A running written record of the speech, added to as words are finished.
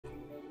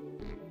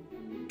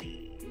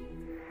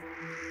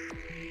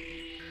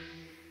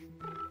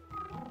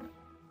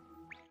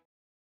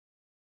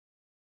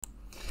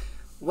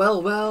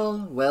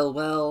Welcome,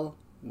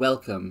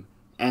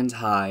 and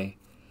hi.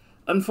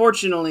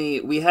 Unfortunately,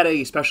 we had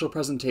a special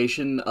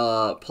presentation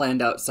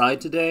planned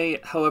outside today.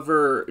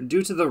 However,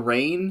 due to the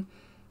rain,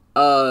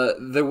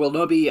 there will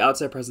not be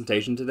outside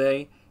presentation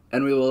today,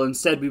 and we will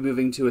instead be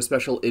moving to a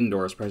special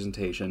indoors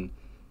presentation.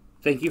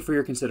 Thank you for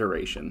your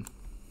consideration.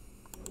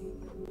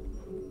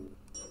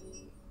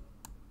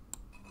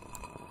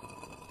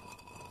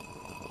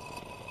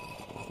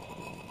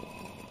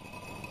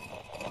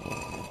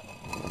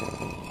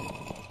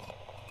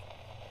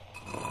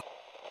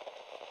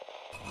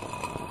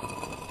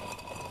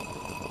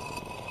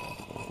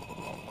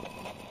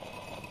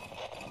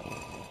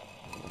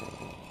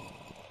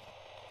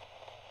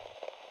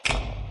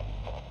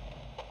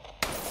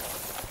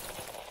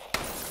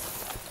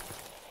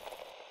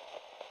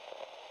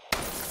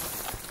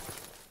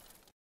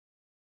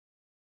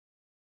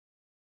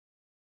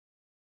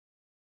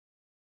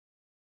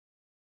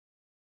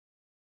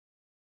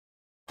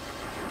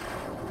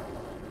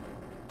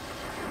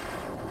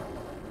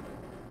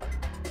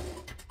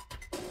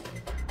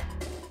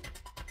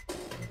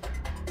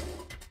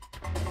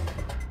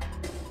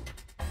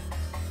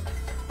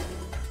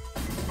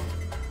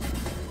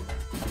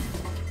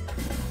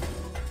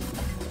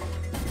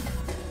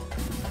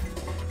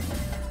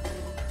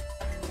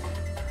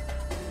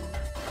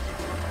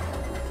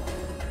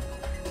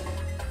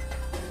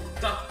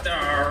 Dr.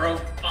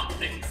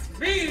 Robotnik's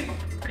beam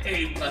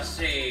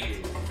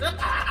machine!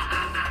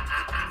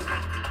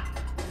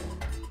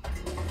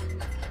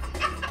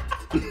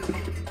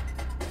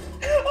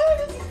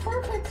 Oh, this is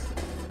perfect!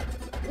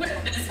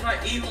 Witness my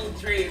evil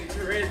dream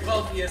to rid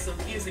both of you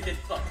of music and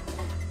fun.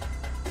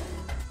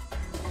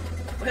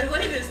 My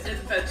latest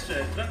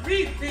invention, the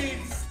Meat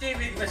Bean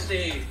Steaming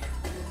Machine!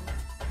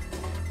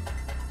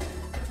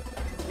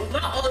 Will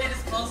not only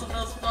dispose of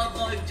those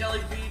fun-loving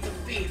jelly beans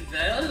and beans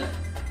then,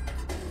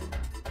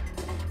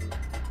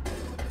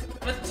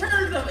 but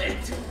turn them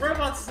into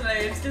robot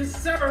slaves to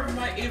serve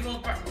my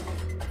evil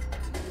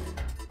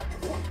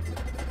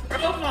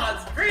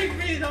robots, bring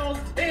me those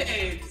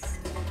beans!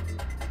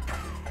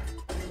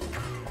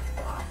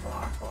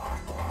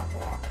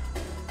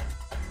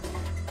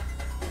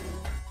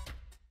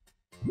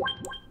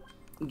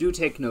 Do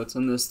take notes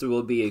on this, there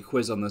will be a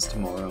quiz on this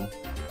tomorrow.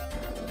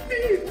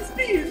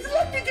 Beans,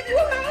 let me give you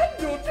a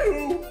hand or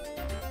two!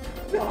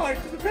 Now to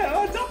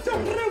prepare Dr.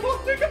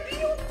 Robotnik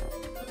appeal!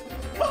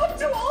 Come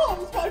to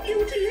arms, my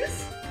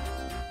beauties!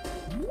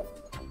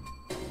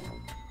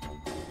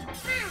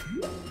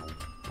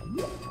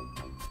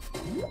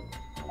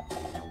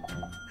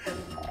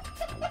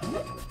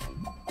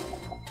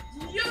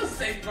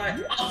 Using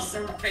my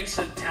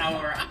observation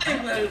tower, I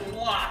will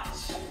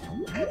watch!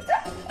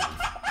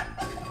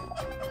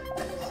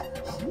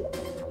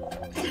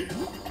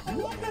 I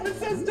love that it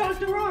says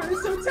Dr. R,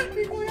 so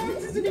technically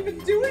ours isn't even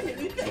doing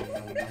anything!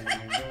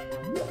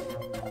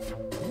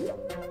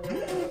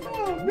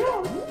 Oh no!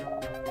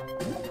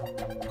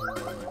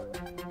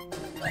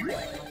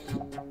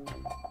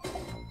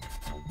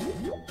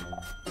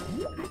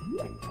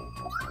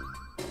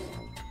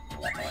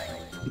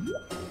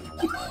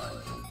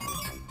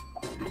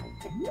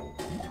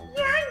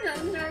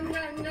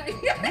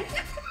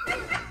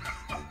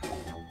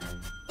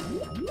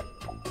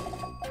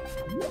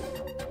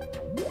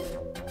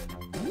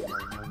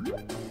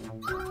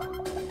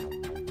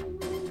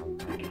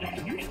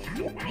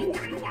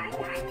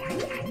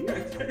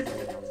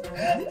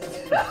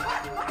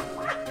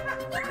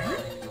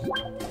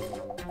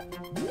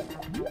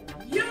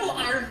 You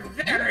are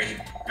very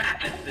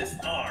bad at this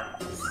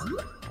arms.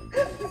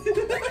 Hey,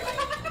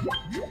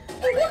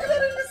 look at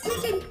that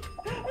indecision!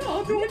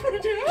 Oh, do I put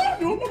it here?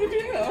 Do I put it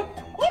here?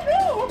 Oh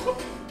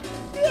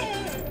no!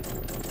 Yeah.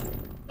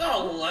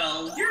 Oh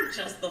well, you're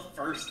just the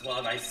first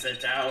one I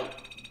sent out.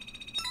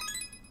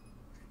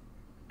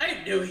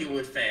 I knew he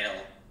would fail.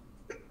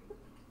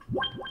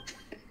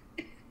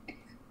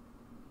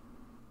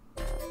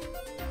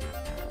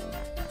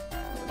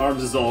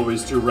 Arms is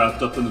always too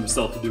wrapped up in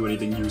himself to do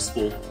anything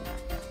useful.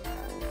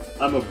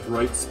 I'm a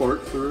bright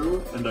spark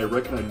through, and I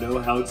reckon I know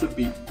how to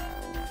beat.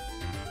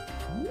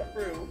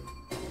 True.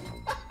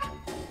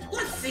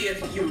 Let's see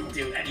if you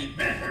do any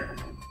better.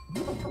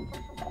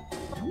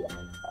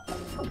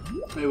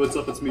 Hey, what's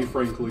up? It's me,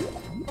 frankly.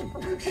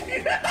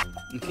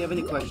 If you have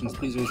any questions,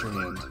 please raise your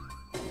hand.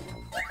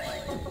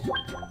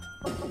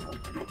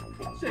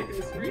 Shaking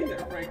the screen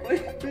there, frankly.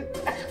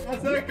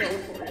 How's that going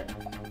for you?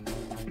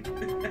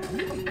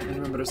 And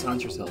remember to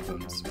silence your cell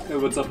phones. Hey,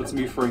 what's up? It's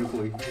me,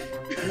 frankly.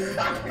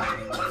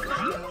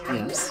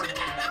 Yes?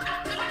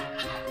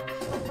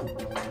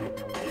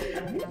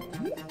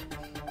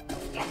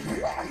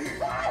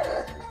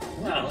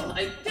 Well,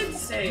 I did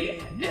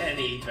say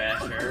any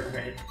better,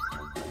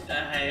 but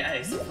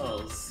I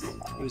suppose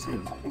It was me.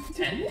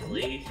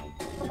 technically.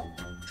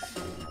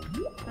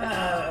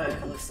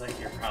 It looks like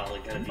you're probably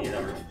gonna be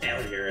another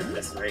failure at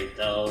this rate,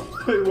 though.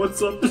 Hey,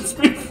 what's up? It's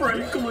me,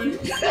 frankly.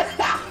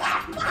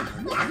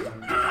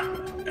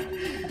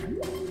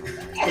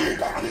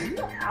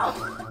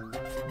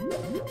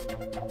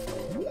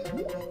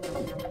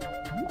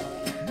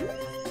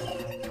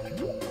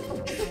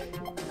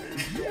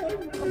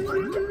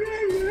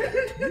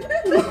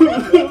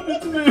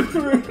 It's me,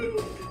 Franklin.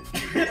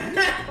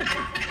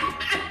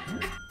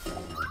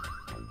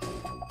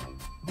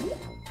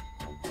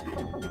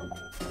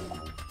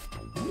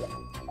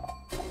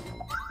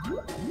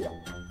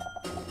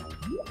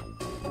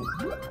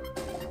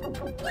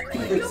 I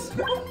feel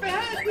so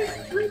bad, this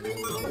creepy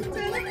little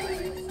dead.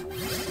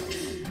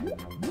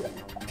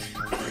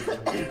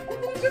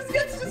 It just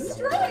gets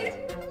destroyed.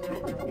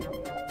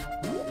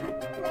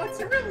 Robots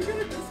are really good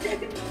at this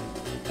game.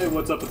 Hey,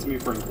 what's up? It's me,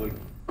 Franklin.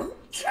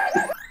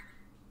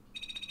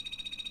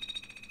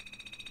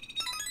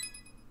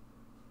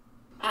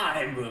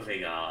 I'm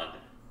moving on.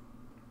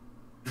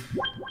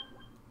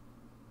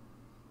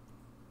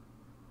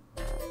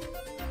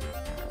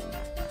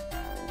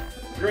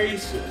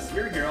 Gracious,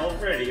 you're here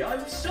already.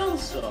 I'm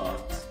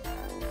shell-shocked.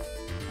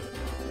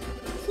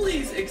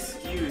 Please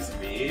excuse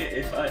me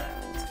if I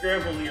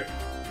scramble your...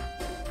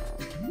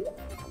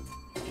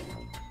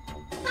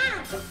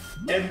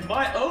 and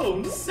my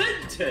own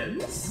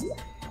sentence!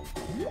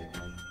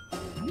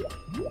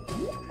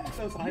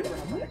 Those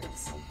eyebrow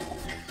rackets.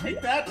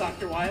 Take that,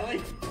 Dr.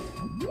 Wily.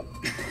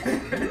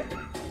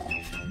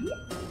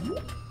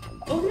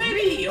 Well,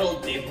 maybe you'll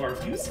be more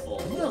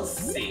useful. We'll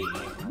see.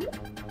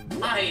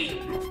 I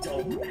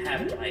don't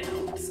have my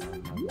hopes.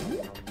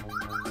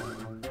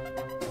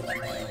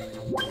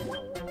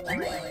 I'm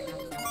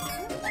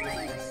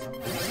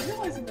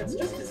realizing that's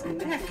just his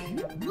neck.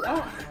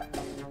 Ugh.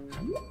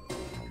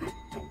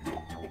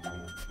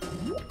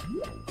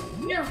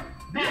 You're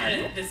bad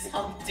at this,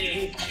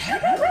 Humpty.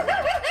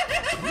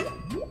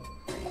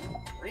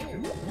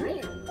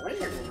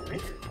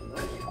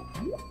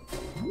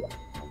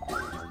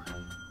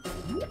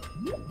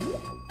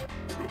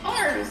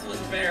 Ours was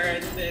better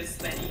at this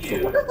than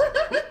you.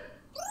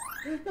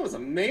 That was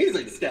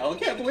amazing, Scal. I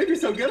can't believe you're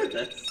so good at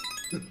this.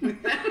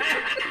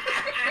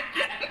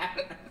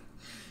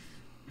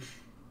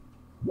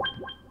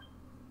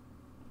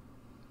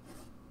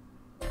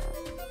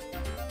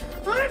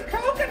 I'm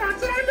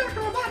Coconuts and I'm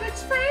Dr.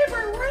 Robotnik's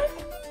favorite.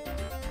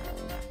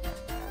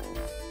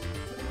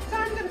 So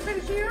I'm gonna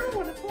finish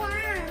you in a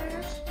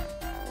flash.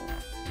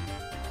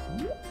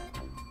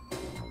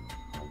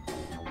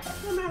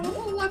 I'm at a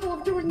low level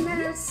of doing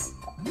this.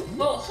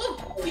 Well,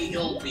 hopefully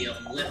you'll be a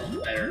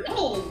little better.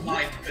 Oh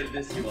my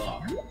goodness, you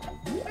are.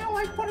 I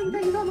like putting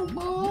things on the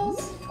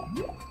walls.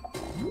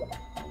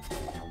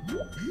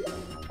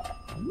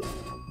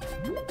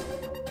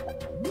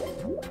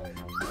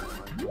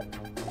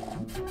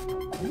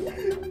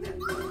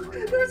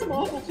 There's some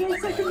awful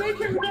jokes I can make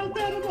here about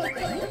that. I'm like,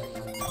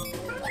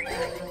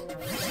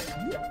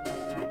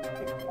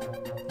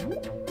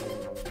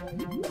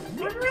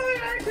 I'm really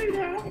angry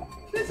now.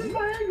 This is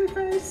my angry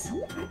face.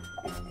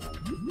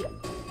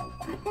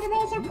 But I'm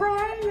also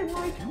crying and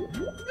like, I'm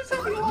just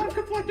having a lot of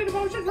conflicted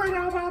emotions right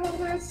now about all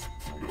this.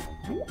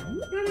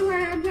 Anyway,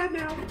 I'm dead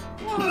now.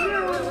 Oh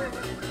no.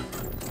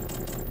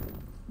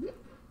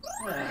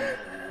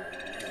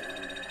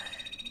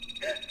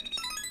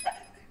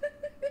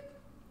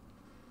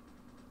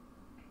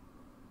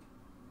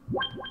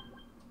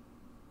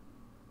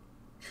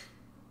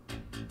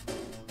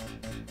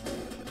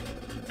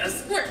 A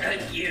squirt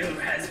like you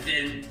has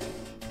been...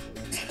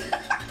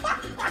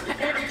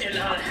 You do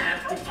not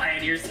have to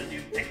pioneer some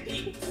new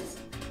techniques.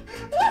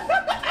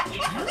 You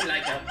talk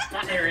like a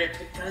pirate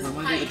because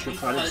Remind me I what your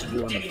products become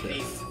do on the Davy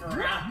fifth.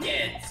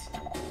 Sprocket.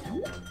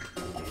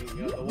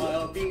 King of the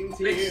wild beans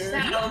Which here.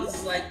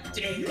 sounds like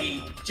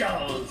Davy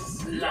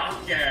Jones'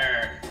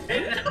 locker.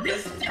 And that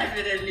is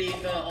definitely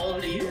the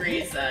only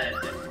reason.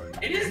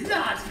 It is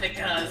not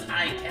because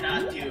I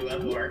cannot do a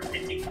more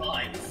fitting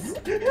voice.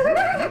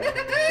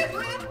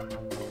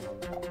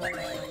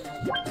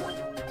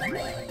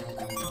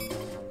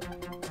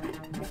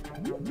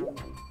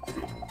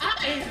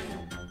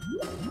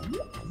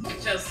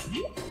 I'm just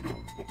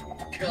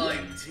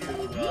going to,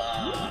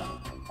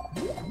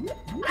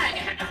 I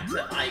have to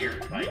iron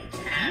my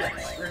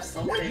cats or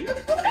something, I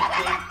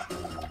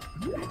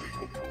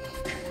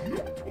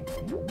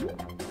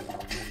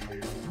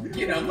think.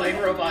 You know, my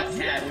robot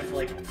cat with,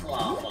 like,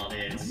 cloth on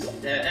it.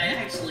 I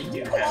actually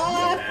do have to do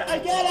that. I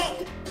get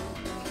it!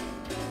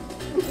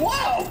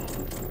 Wow!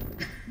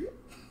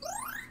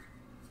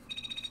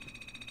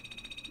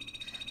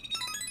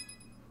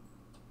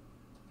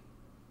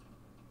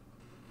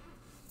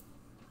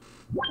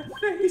 That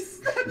face!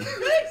 That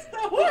face! The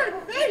horrid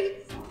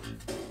face!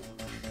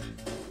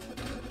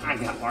 I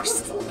got more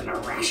skill than a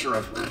rasher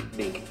of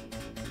bacon.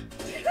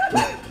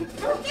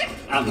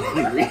 I'm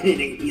hungry and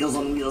eating Meals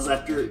on Wheels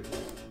after. Do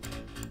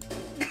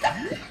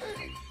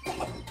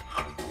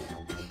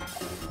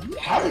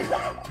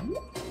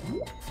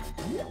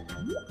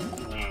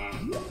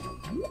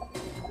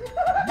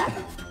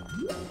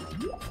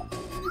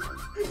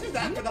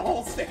that for the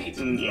whole state.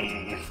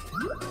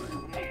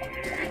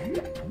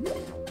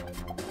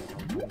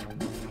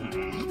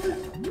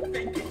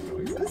 Thinking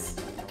noises.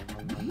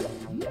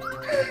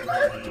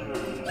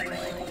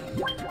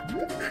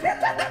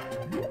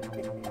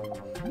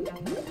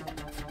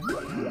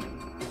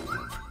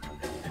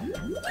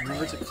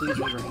 Remember to clean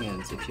your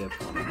hands if you have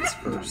comments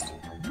first.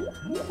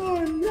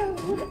 Oh no!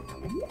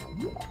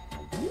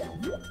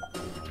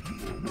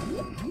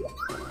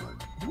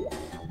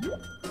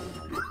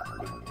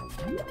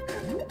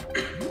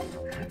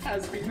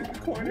 Has been in the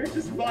corner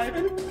just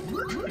vibing.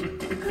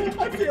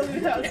 I'm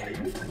feeling has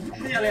been.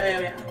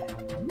 Yeah.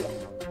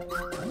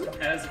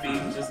 Has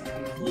been just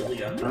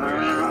completely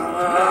unaware.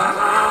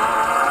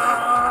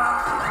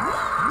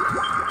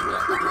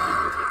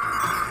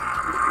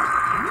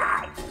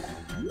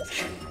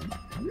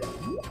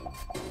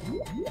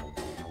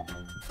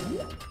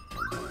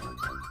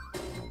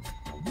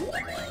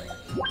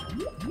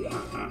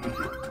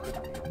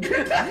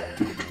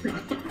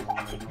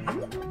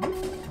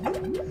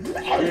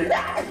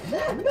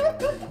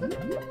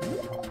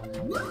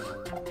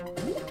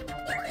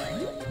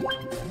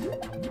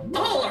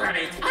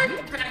 Alright, I'm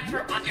back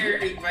for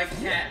ironing my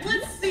cat.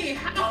 Let's see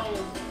how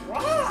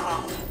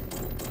raw.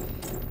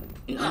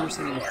 An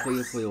understanding of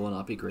Puyo Puyo will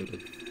not be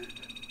graded.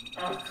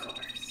 Of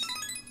course.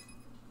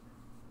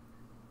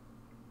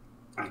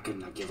 I could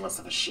not give less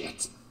of a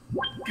shit.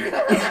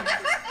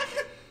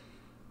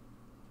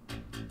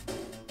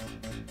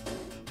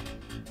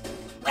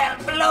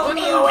 Blow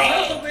me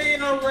away! Blow me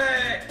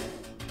away!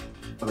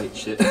 Oh wait,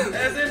 shit.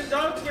 As if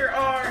Dr.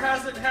 R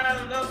hasn't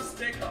had enough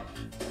stick up.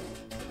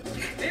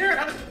 Here,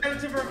 I'm going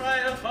to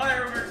provide a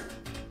fireworks.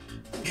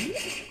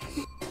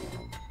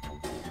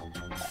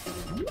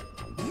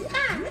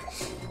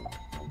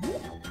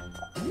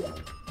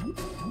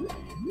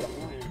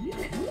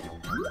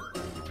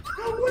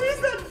 What is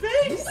that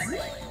face?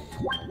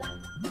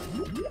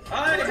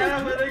 I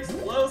have an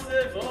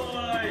explosive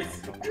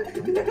voice!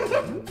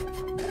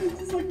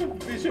 This is like the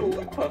visual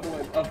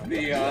equivalent of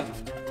the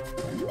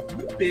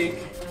big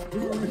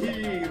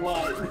hoo-hee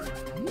line.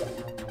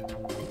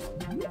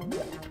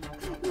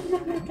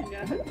 I'm looking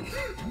at it.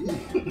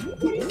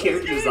 What is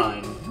Character this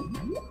design.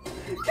 game?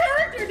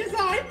 Character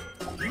design!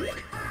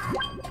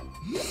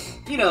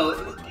 You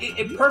know,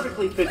 it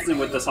perfectly fits in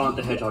with the Sonic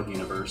the Hedgehog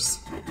universe.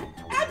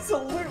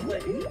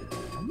 Absolutely!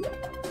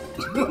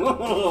 I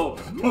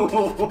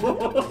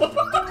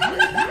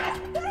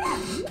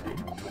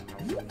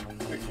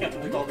I can't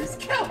believe all these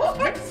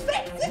cowboys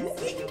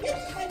faces!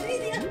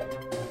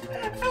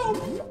 Help!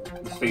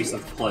 The face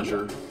of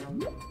pleasure.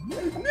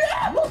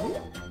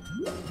 No!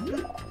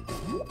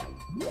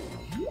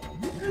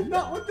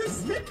 Not with this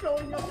stick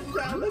going up and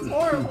down, that's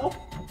horrible!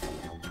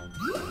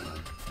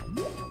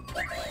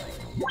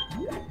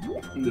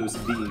 Those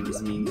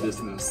beams mean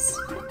business.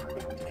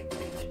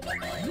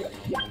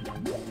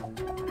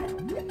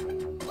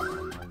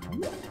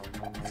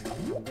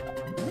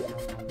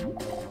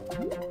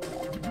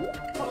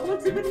 Oh, it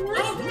looks even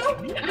worse now!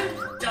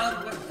 I'm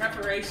done with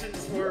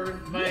preparations for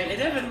my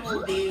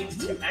inevitable need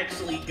to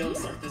actually go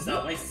sort this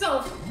out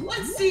myself.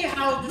 Let's see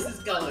how this is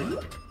going.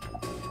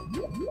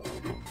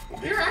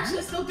 You're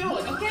actually still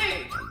going,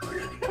 okay.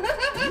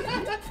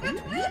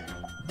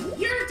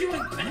 You're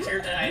doing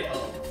better than I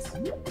hoped.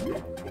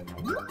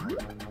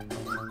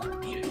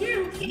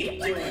 You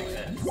keep doing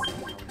this.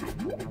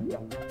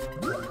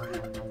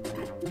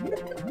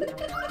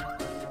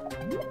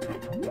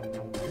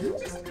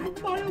 Just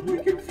mildly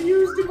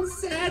confused and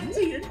sad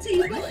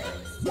TNT bugs.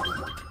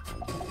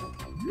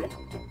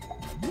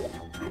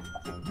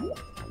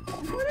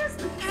 What is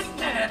this?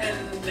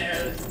 And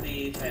there's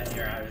the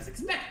failure I was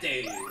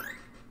expecting.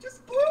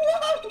 Just blew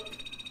up!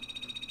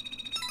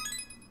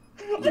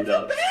 I feel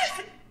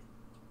bad!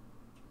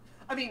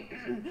 I mean,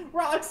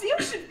 Rox, you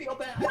should feel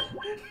bad.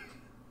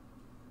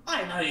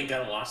 I'm not even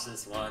gonna watch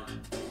this one.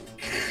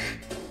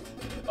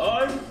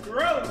 I'm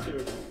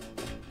grounded.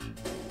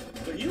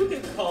 But you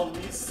can call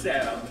me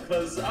Sam,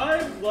 cause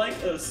I'm like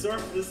a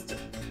surface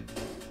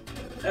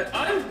and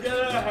I'm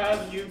gonna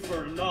have you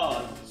for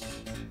lunch.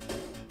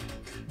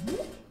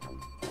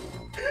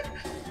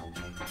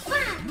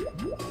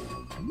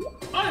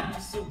 I'm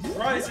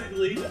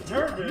surprisingly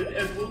determined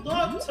and will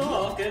not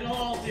talk at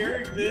all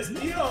during this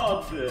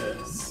beyond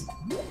this.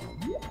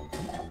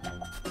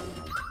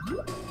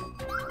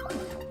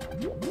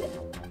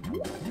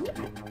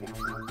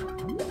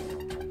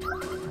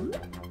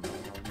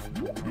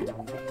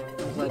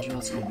 I'm glad you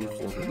also made me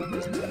forward with the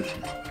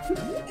presentation.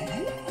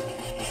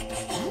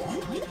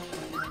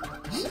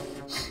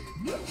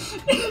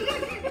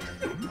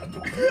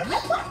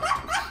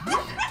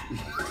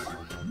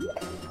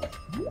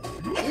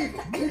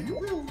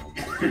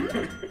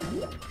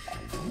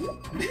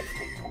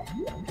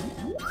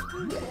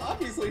 Well,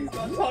 obviously he's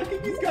not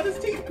talking, he's got his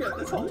teeth grit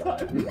this whole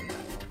time.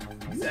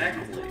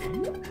 Exactly.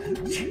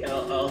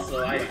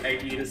 Also, I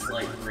need a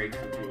slight break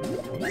from doing the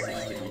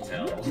voices, can you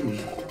tell?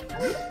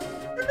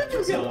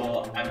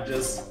 So, I'm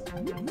just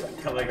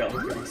coming up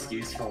with an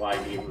excuse for why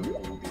neither of them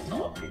will be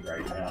talking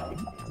right now.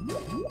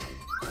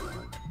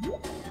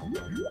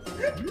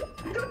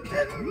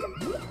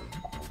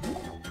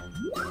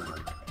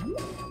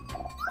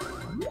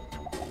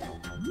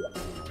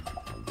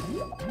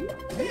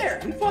 There,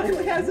 he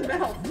finally has a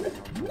mouth.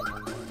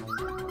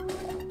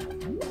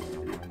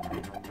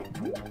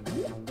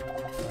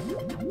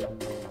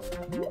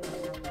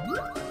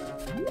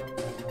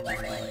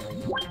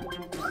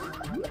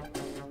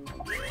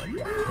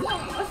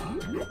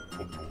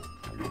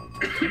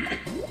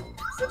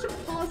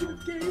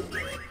 game.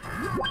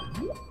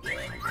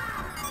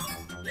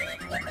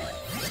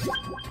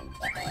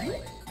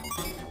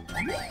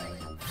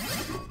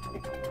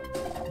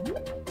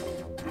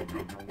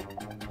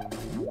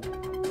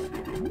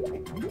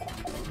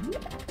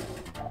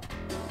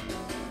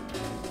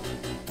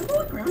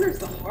 The grounder's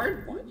the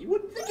hard one. You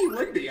wouldn't think he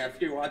would be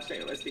after you watched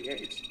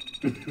AOSDH.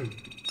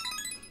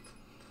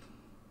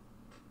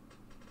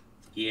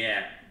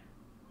 Yeah.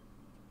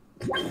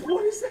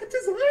 What is that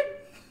design?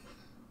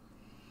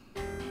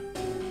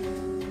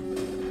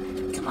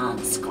 Come on,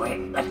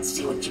 Squirt, let's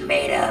see what you're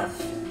made of.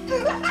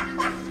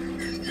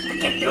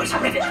 Get those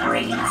rivet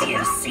brains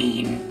you've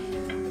seen.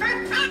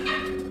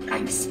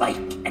 I'm Spike,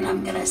 and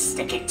I'm gonna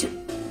stick it to...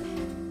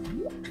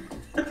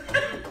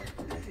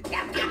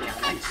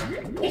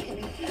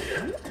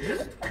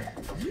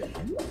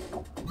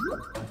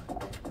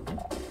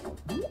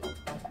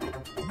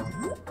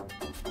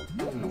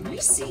 I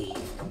see.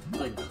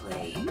 Good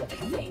play, I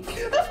think.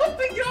 Oh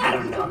my god! I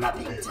don't know, I'm not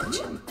paying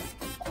attention.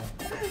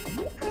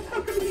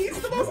 How come he's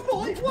the most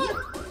polite one?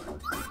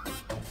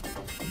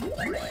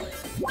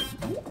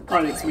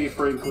 Hi, it's me,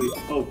 frankly.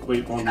 Oh,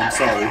 wait, wrong one,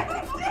 sorry.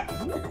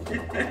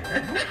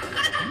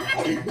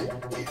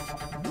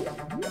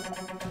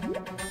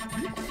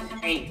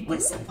 Hey,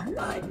 listen,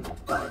 bud.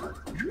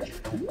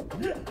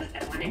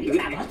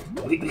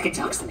 We could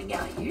talk something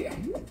out here.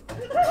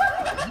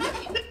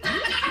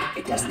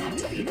 It doesn't have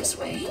to be this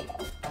way.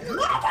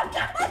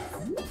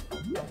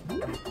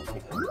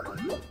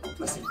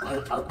 Listen,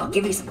 I'll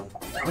give you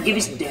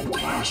some damn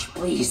cash,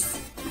 please.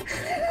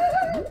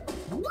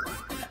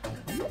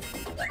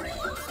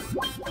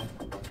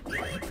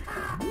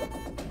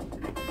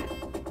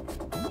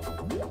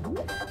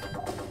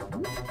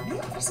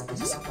 Is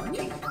this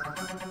working?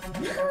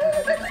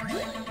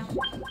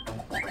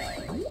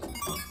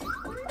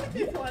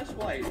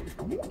 Flashlight.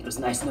 It was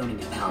nice knowing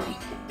you, Pally.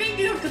 Being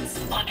you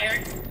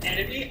conspired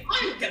enemy,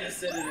 I'm gonna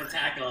send an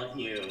attack on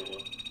you.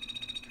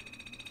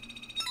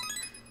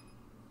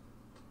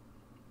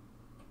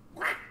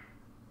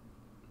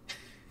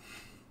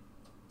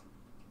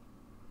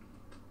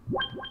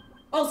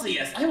 Also,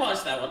 yes, I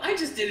watched that one. I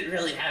just didn't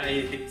really have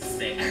anything to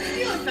say. I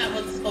feel like that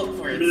one spoke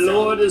for itself.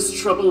 Lord is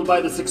troubled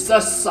by the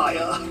success,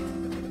 sire.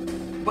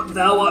 But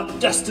thou art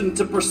destined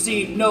to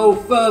proceed no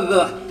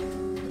further.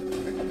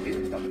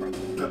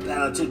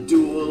 Prepare to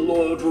duel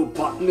Lord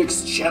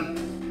Robotnik's champ.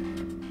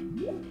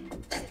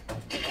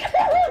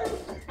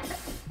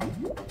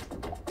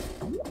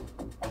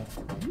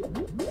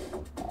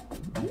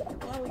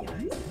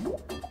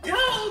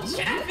 Go,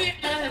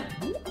 champion!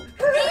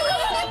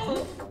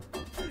 Go!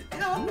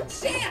 Come,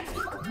 champ!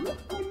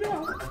 Oh no!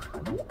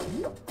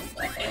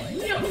 And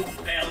you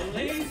failed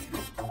me?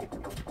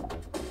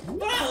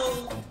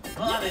 Well,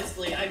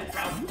 honestly, I'm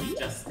probably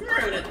just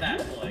screwed at that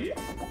point.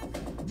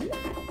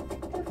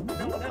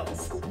 No one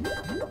else.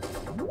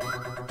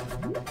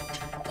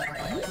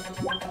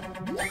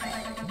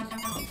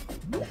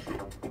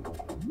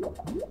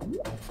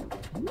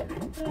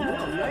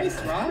 Oh, nice,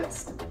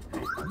 Rox.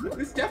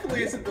 This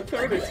definitely isn't the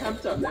third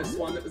attempt on this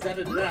one that was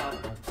edited out.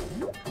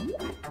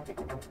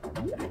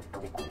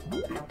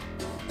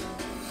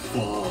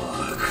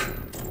 Fuck.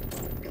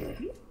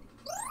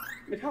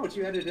 But how would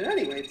you edit it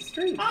anyway? It's a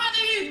stream.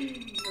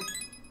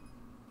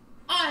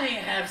 I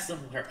have some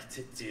work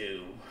to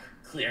do,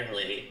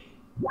 clearly.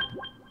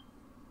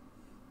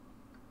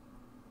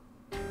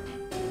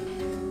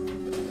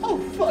 Oh,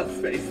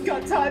 Fuzzface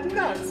got tied in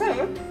knots,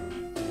 huh?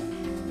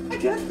 I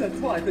guess that's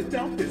why the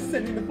doctor's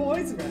sending the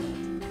boys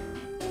around.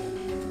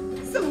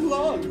 So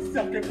long,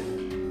 sucker.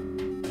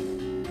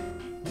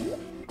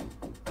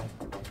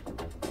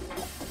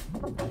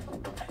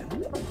 I don't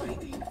know why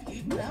they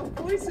feed that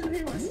poison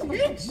here was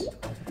hitch.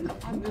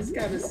 I'm just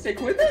gonna stick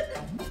with it.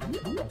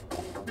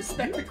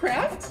 Respect the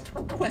craft.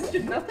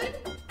 Question nothing.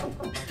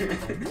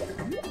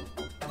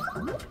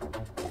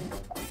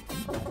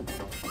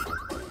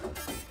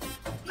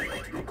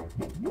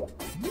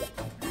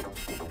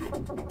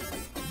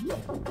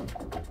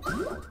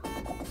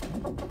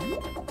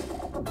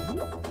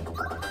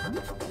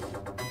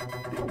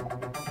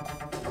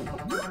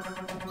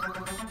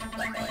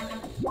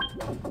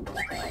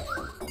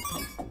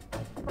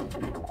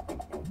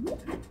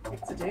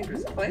 It's a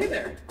dangerous play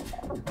there.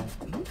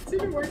 See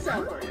if it works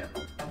out for you.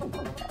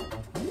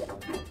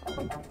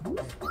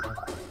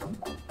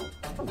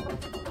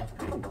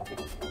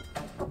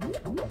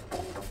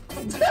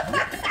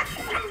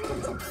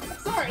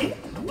 Sorry.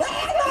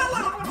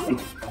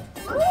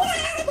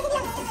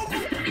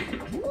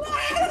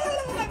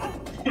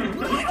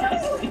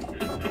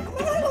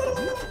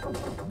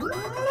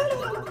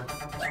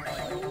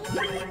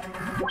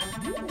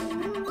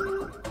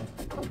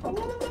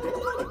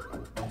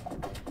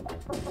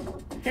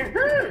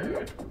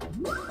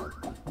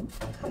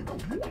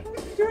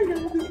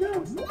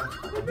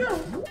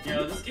 You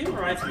know, this game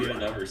reminds me of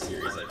another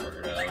series I've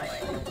heard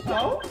of.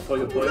 Oh?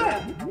 Plug and play?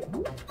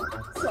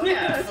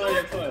 Yeah, play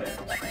it.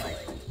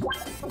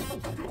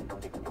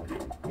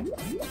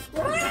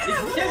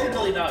 It's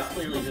definitely not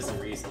clearly just a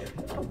reskin,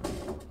 though.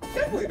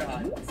 Definitely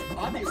not. It's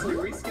obviously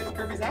reskin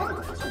Kirby's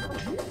Avalanche.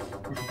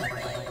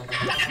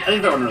 I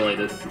think they're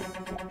unrelated.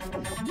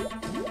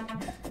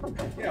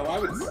 Yeah, why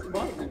would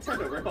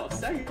Nintendo rip off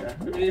Sega?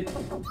 I mean,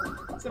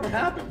 it's never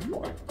happened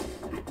before.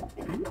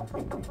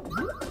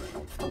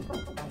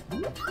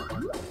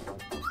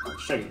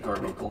 Shaking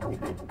Carbuncle.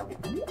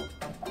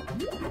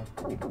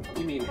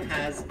 You mean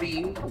has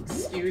been?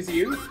 Excuse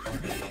you?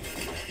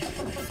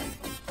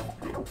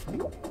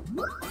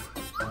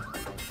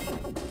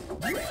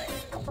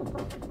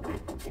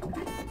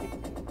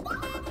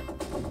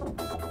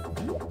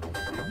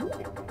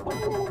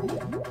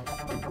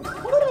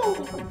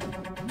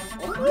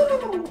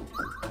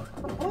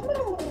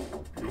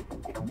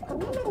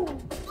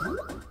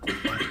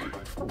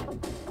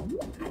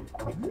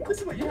 This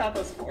is what you have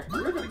us for.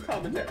 Riveting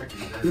commentary.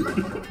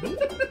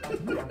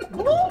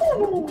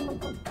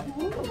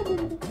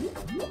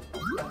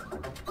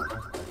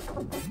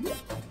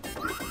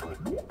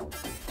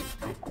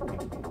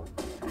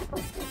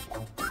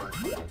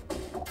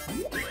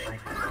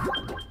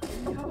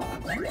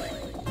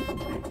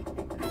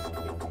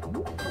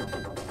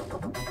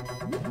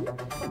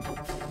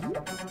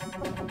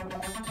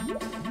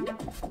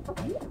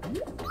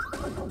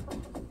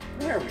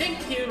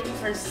 Thank you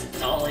for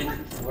stalling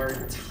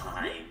for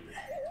time.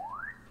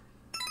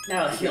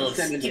 Now if you'll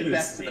Send excuse the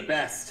best me. of the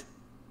best.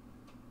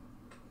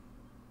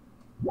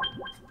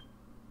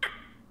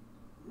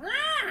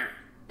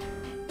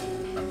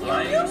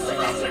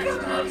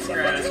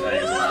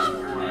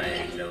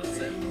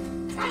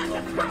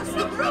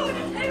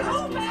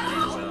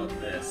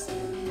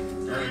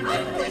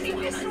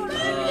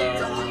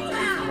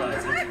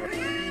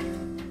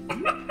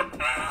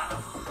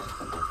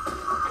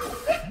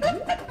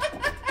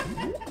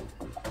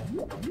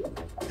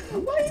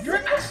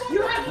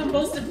 You have the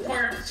most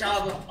important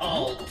job of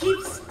all.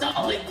 Keep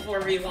stalling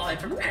for me while I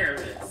prepare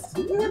this.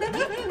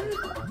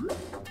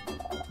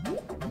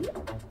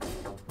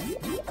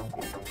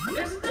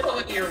 There's no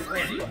way you're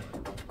winning.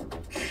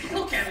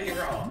 Don't get me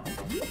wrong.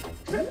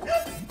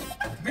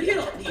 But you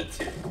don't need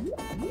to.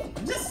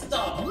 Just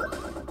stall.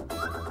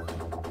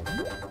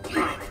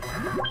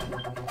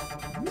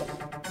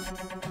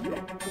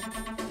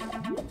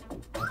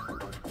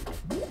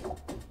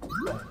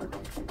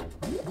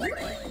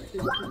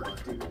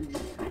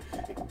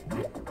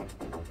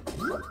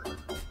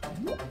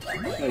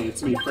 Hey,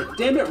 it's me, Fred.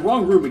 Damn it,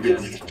 wrong room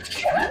again.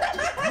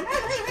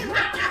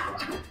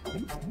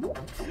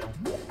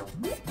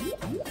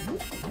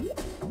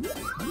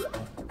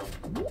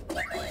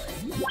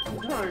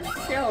 Darn,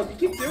 Scal, if you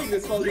keep doing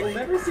this, well, you'll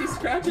never see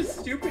Scratch's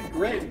stupid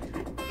grin.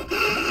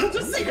 You'll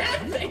just see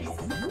that face!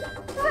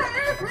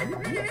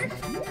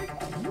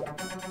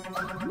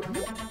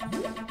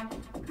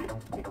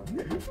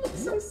 Looks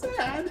so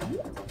sad.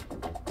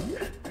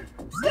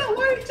 Scal,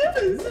 why are you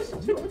doing this to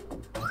him?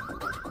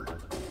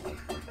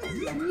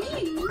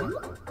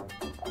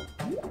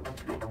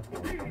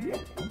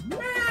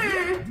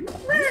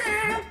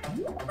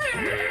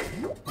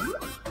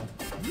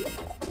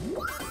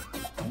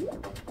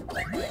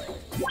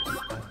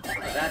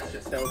 That's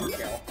just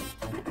overkill.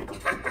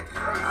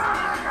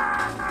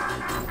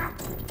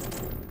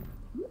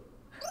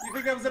 You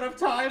think that was enough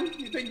time?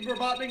 You think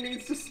Robotnik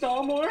needs to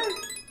stall more?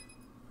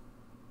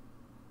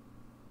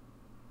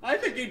 I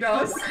think he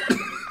does.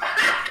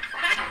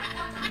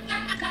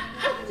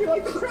 How did you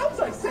like the traps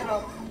I set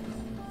up?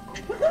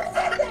 Who said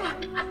that?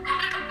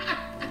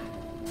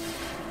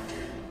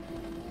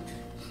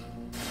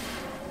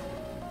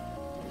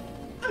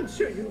 I'm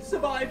sure you'll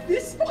survive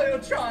this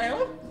spoiled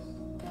trial.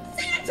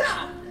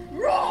 Santa!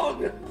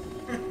 Wrong!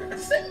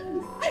 See?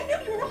 I knew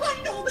you were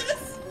behind all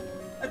this!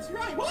 That's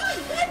right, why?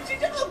 Why'd you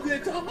do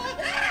this?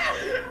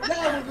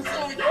 Now we'll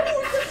decide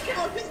who this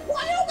character's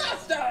wild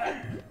master!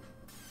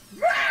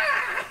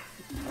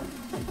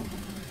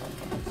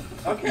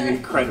 Okay.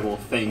 Incredible,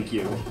 thank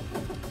you.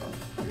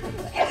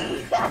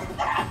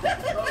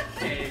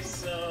 Okay,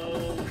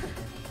 so...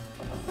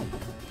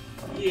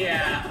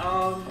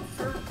 Yeah,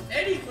 for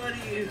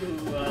anybody who,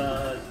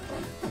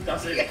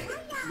 doesn't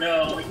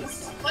know,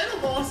 this final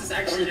boss is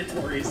actually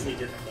notoriously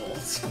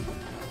difficult.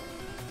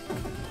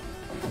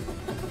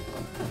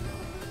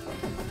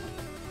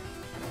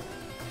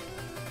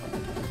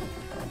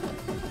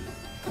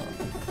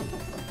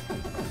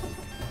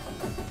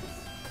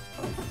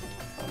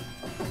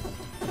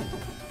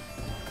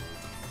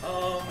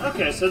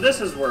 Okay, so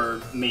this is where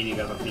Mania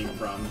got the theme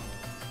from.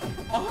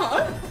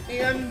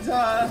 And,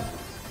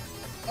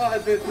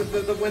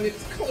 when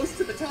it's close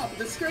to the top of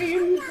the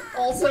screen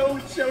also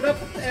showed up,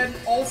 and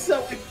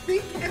also, I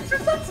think,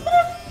 exercise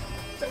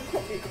stuff? Don't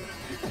quote me.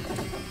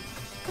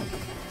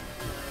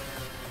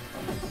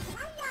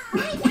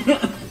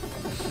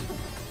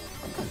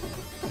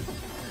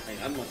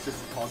 Hang on, let's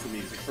just pause the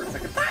music for a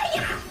second.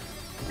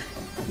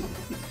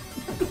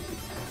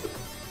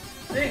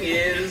 Thing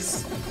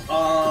is,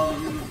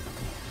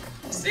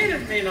 Santa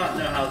may not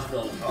know how to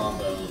build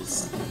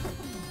combos,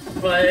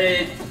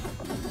 but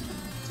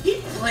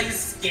he plays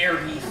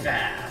scary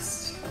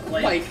fast.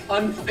 Like,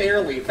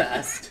 unfairly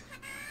fast.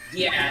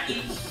 Yeah,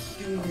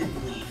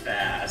 inhumanly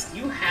fast.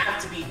 You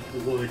have to be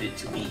good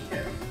to beat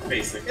him,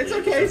 basically. It's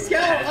okay,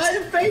 Scout. I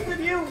have faith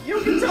in you.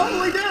 You can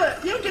totally do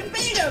it. You can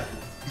beat him.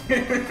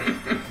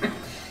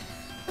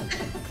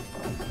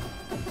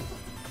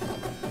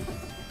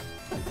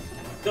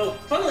 Though,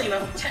 funnily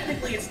enough,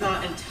 technically it's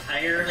not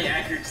entirely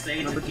accurate to say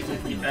it's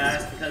inhumanly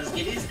fast, because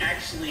it is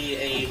actually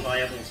a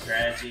viable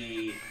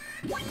strategy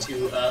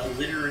to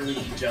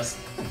literally just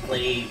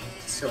play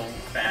so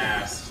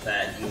fast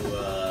that you,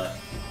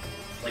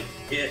 like,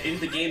 in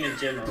the game in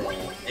general,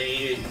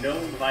 a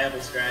known viable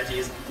strategy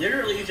is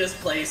literally just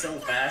play so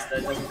fast that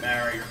it doesn't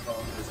matter your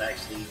phone is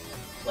actually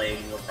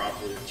playing more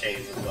properly with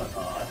chains and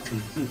whatnot.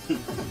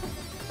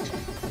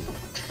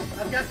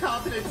 I've got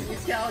confidence in you,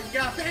 Scout. You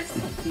got this.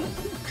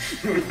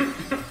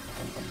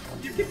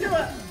 You can do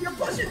it. You're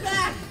pushing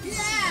back.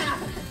 Yeah.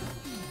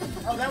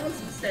 Oh, that was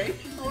a mistake.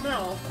 Oh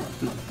no.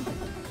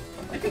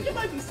 I think you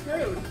might be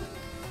screwed.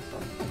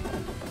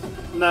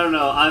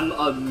 No, I'm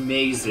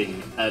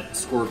amazing at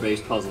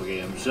score-based puzzle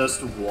games.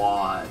 Just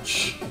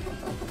watch.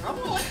 I'm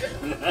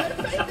watching. I have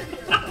faith in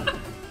you.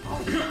 Oh,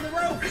 he's on the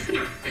rope.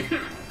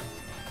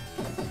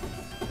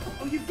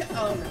 Oh, you've got.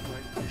 Oh, never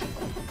mind.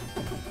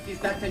 He's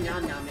back to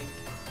nyan-yamming.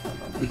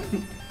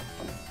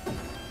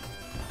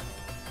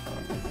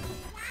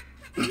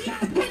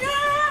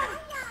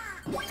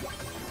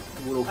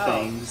 Little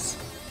fangs.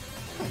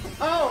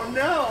 Oh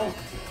no!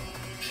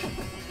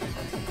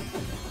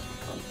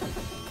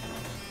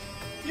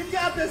 You've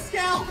got this,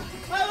 Scout!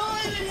 I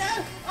believe in you!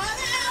 Oh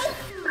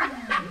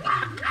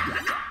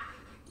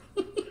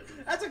no!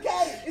 That's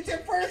okay! It's your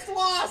first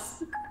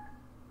loss!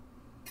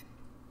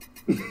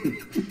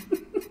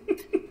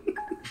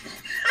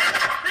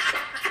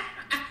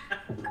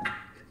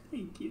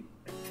 Thank you.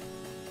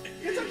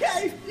 It's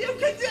okay! You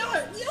can do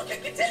it! You can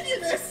continue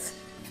this!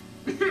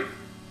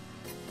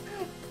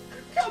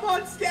 Come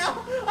on,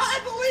 Scout! I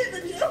believe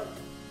in you!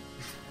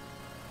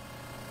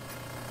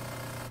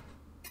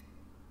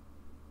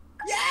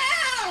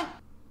 Yeah!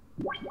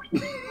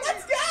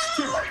 Let's go!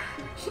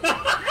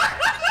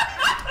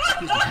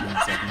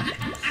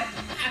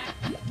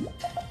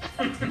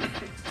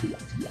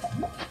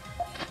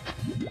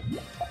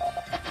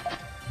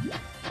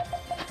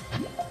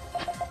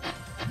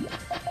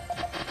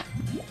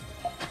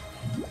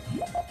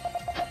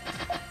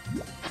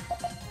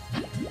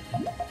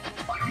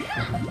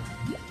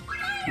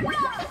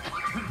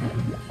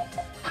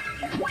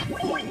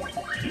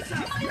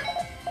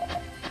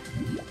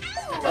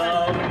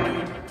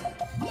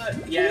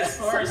 Yeah, as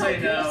far as I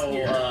know,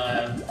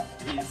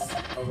 he's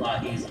a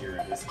lot easier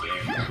in this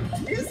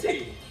game. Is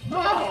he?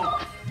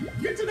 Oh!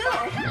 Good to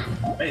know!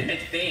 I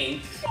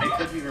think. I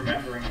could be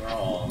remembering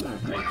wrong. I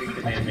think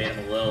they may have made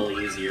him a little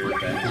easier than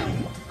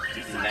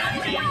in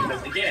that game.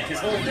 Because, again, his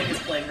whole thing is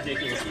playing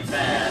ridiculously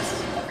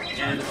fast.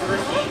 And in the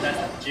first game,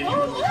 that's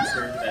genuinely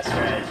considered the best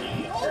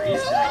strategy. There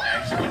is not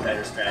actually a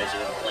better strategy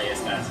than to play as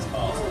fast as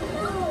possible.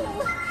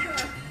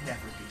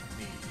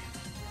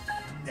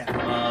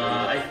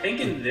 I think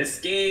in this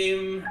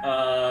game,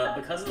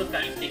 because of the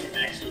fact that you can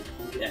actually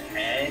get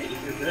ahead, if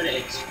you're good at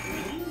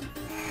extreme.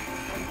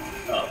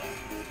 Oh.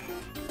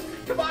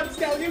 Come on,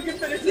 Scout, you can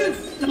finish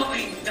this!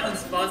 Snowing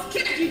Dunspots,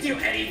 can't you do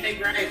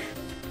anything right?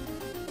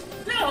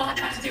 No, I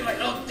have to do my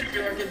own dirty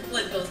work and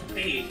flip those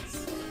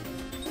beats.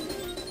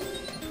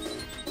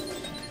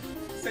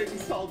 Satan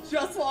stalled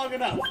just long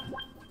enough.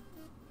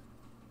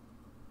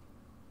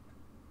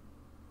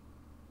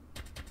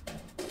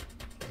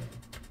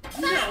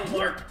 No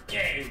more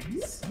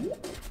games!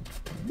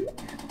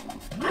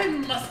 I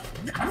must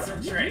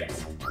concentrate!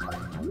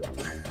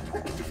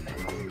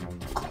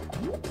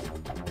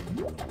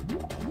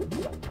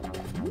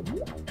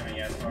 I mean,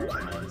 yeah, as far as I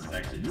know, this is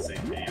actually the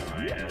same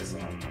AI as,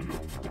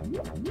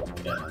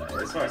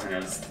 as far as I know,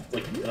 it's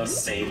like the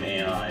same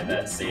AI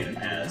that Satan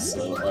has,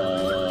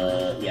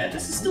 so, yeah,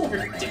 this is still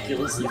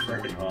ridiculously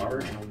freaking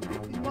hard.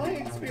 In my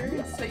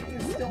experience, Satan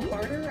is still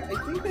harder. I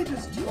think they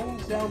just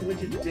toned down which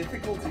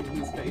difficulty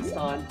he's based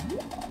on.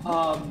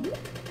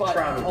 But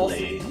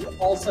Probably.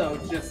 also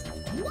just,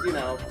 you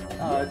know,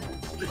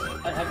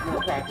 I have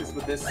more practice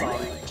with this song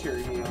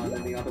cheering me on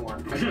than the other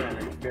one. I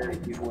can very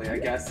easily, I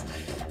guess.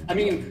 I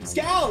mean,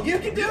 Scout, you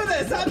can do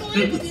this! I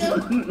believe in you!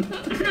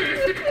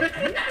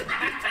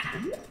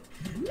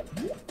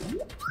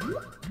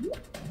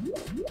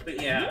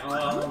 But yeah,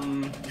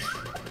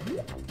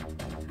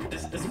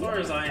 as far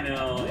as I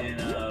know, in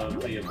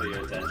Puyo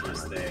Puyo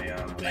Tetris,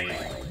 they made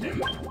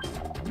him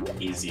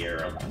easier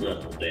a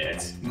little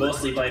bit.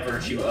 Mostly by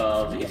virtue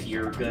of, if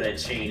you're good at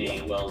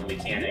chaining, well, the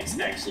mechanics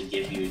actually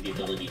give you the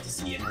ability to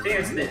see in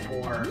advance a bit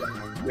more,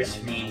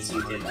 which means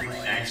you can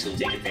actually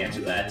take advantage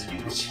of that to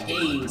use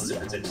chains to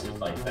potentially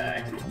fight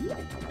back.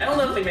 I don't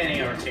know if they made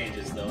any other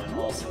changes, though, and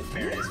also, in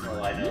fairness, for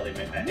all I know, they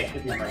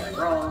could be running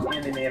wrong,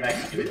 and they may have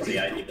actually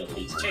given the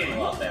ability to chain a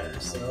lot better,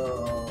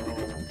 so...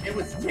 It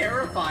was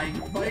terrifying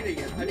fighting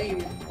him. I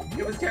mean,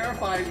 it was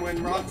terrifying when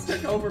Rox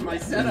took over my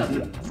setup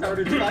and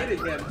started fighting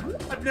him.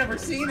 I've never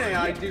seen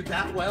AI do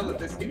that well at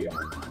this game.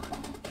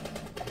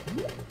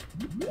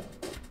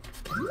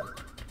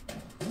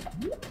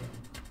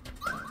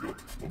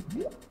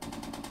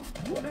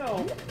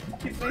 no.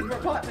 He's made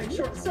Robotnik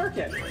short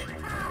circuit.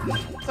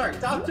 Sorry,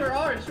 Dr.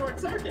 R short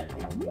circuit.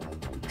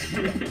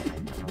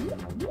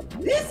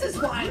 This is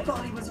why I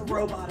thought he was a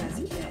robot as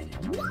a kid.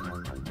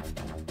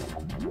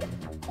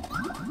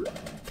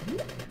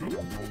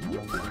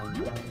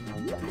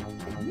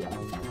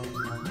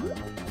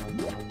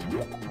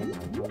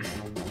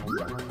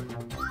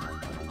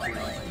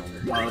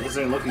 Well, this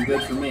ain't looking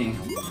good for me.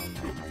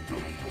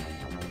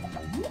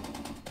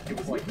 It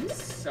was like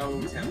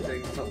so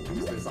tempting to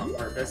lose this on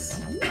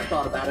purpose. I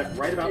thought about it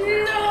right about now.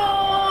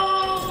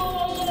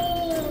 No!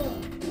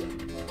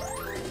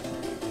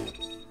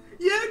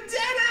 You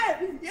did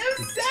it! You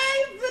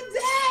saved the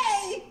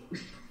day!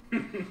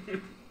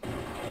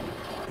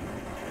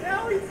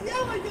 Now he's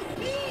yelling at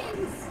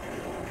beans!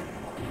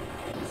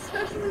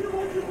 Especially the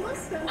ones with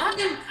mustache.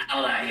 I'm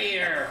out of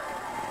here!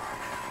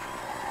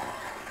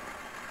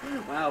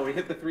 Wow, we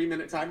hit the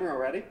 3-minute timer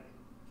already?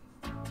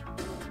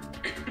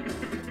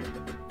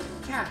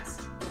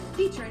 Cast.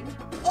 Featuring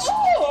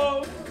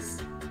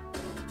O's!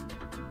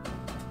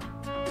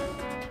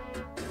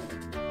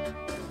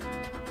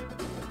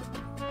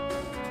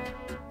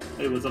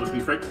 Hey, what's up,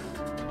 Speed Freak?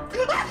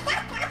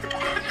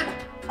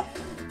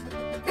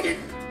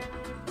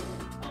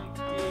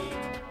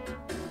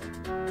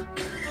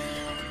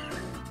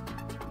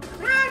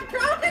 Run,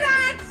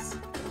 coconuts!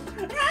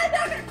 Run,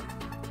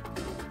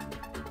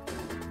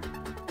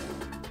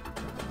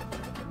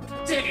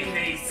 Taking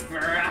these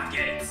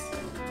sprockets!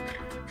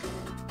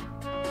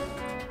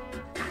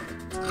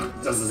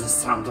 Doesn't this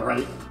sound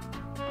right?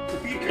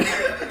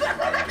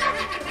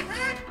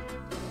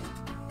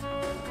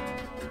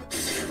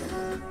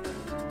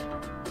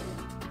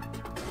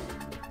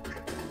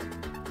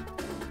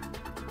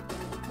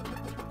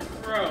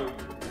 Bro.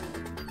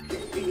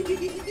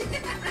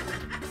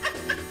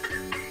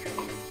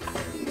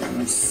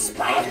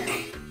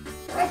 Spike.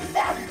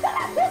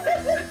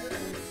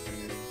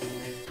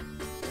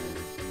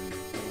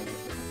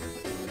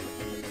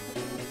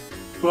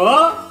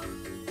 What?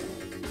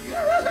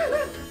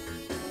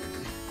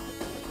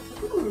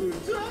 Ooh,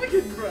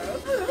 dragon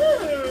breath!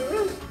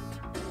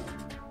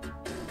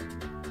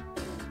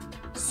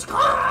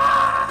 Scratch.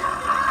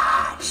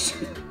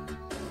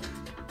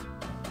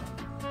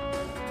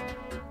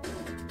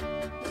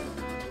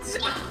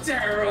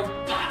 Dr.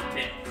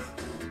 Robotnik!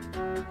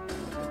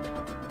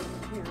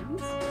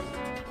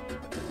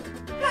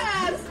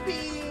 Has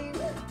been!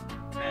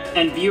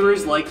 And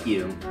viewers like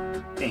you.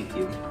 Thank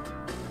you.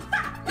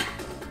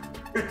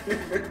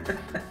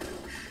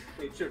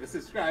 Make sure to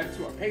subscribe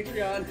to our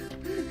Patreon.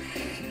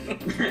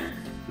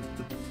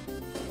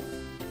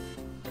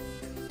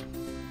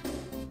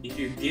 If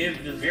you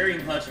give the very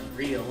much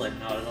real and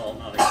not at all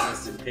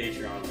non-existent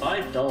Patreon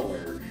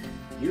 $5,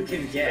 you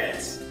can get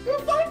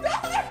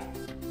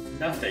 $5!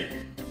 nothing.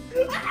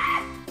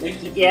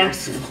 Thank you for Yeah. your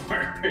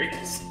support.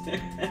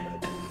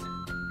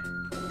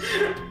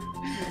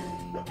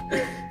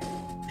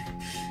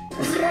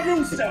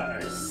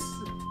 Producers!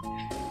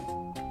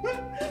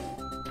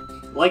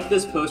 Like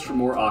this post for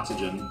more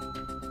oxygen.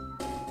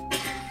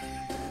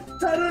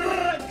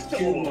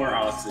 Two more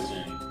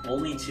oxygen.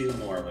 Only 2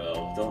 more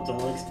though.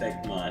 Don't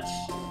expect much.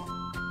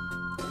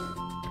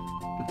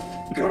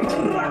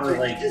 More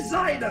like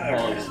Designer!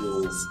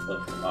 molecules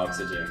of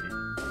oxygen.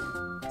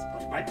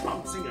 My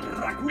bouncing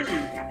raccoon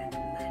cannon.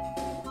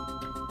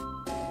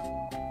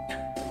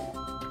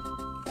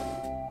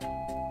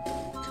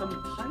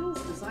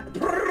 Compiles design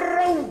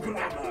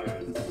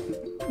programmers.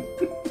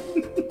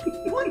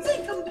 What's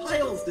a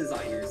compiles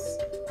designers?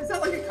 Is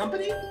that like a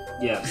company?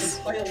 Yes.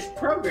 Compiles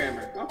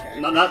programmer. Okay.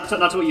 Not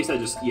to what you said,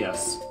 just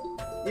yes.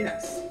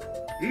 Yes.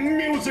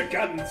 Music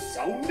and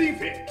sound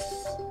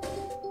effects.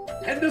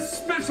 And a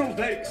special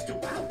thanks to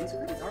Wow, these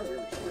credits are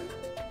really short.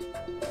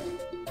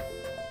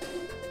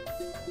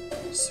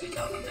 Sing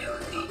on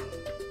America.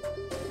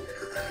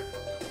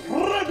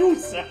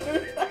 producer.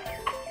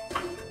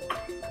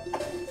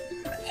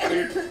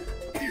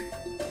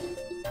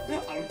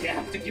 I'll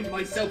have to give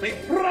myself a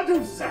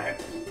producer.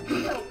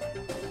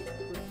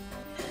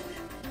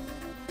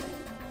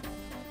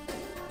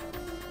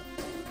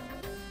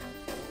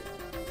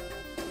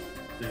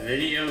 The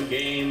video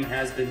game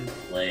has been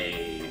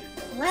played.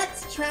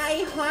 Let's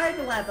try hard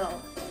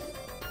level.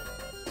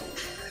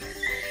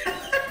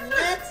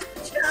 Let's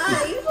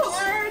try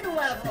hard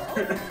level.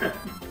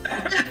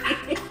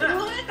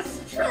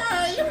 Let's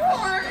try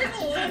hard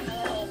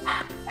level.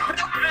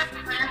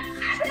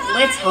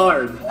 Let's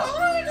hard.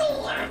 Hard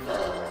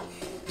level.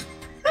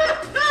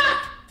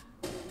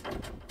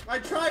 I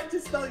tried to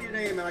spell your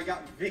name and I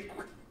got Vic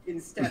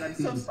instead. I'm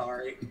so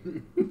sorry.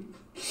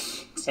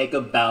 Take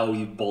a bow,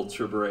 you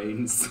vulture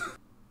brains.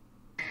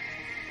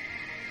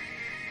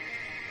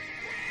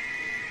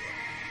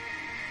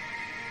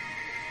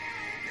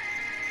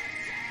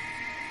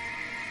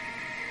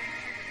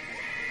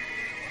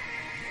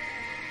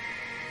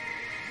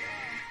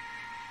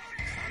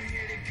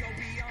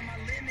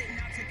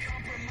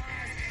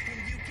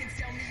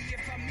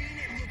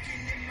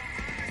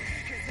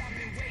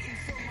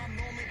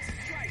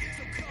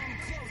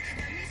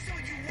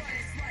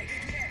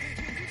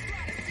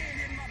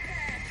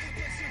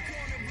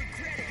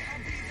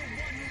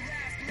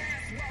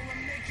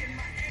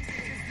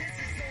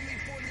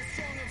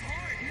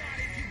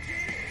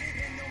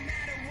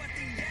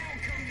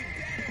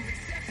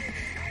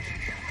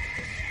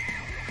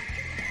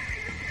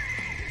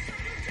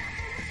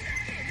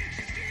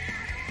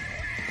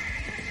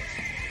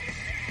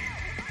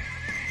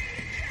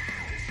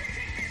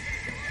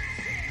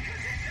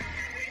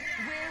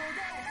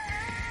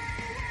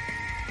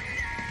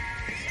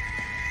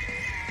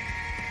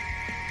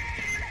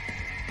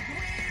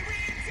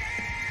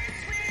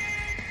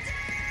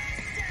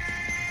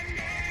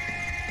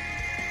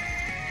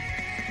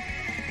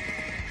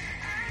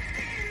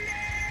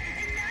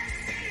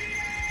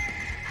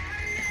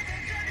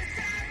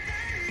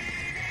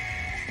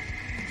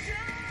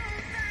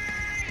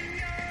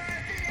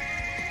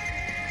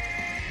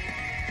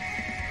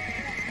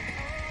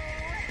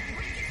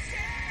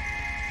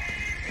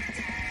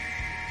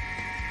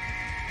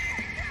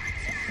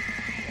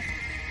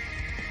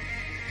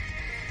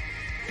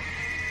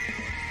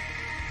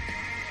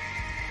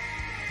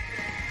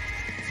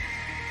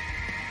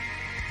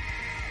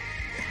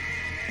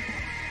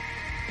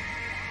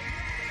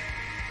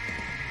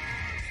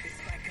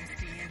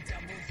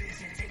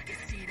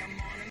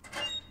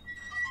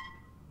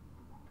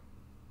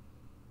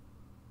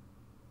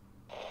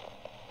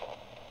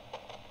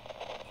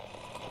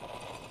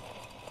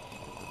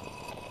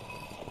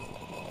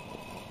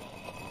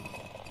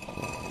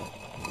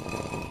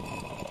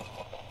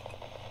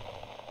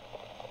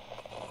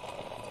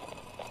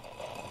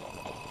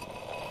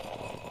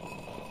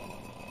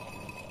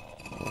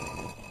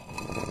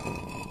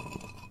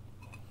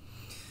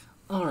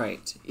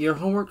 Alright, your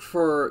homework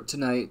for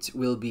tonight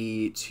will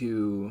be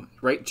to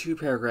write 2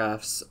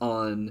 paragraphs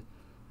on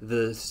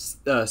the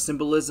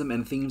symbolism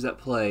and themes at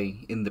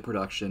play in the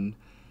production,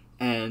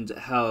 and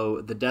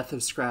how the death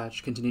of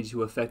Scratch continued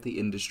to affect the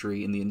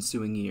industry in the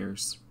ensuing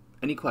years.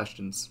 Any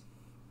questions?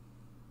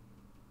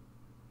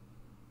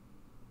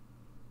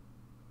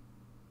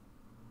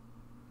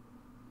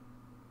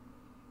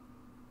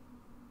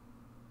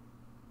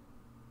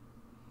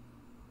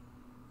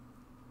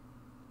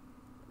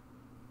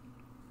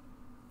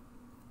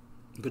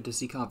 Good to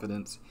see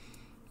confidence.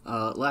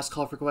 Last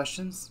call for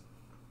questions.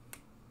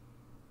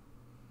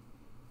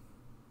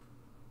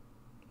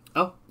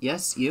 Oh,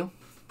 yes, you?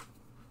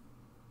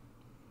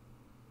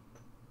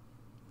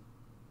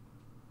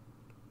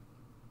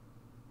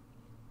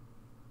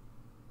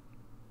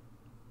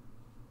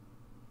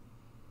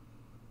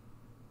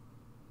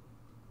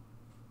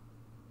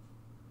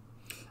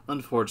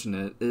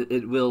 Unfortunate.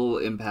 It will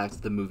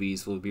impact the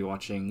movies we'll be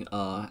watching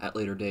at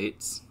later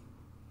dates.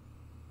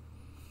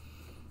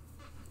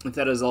 If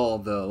that is all,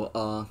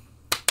 though,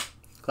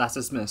 class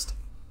dismissed.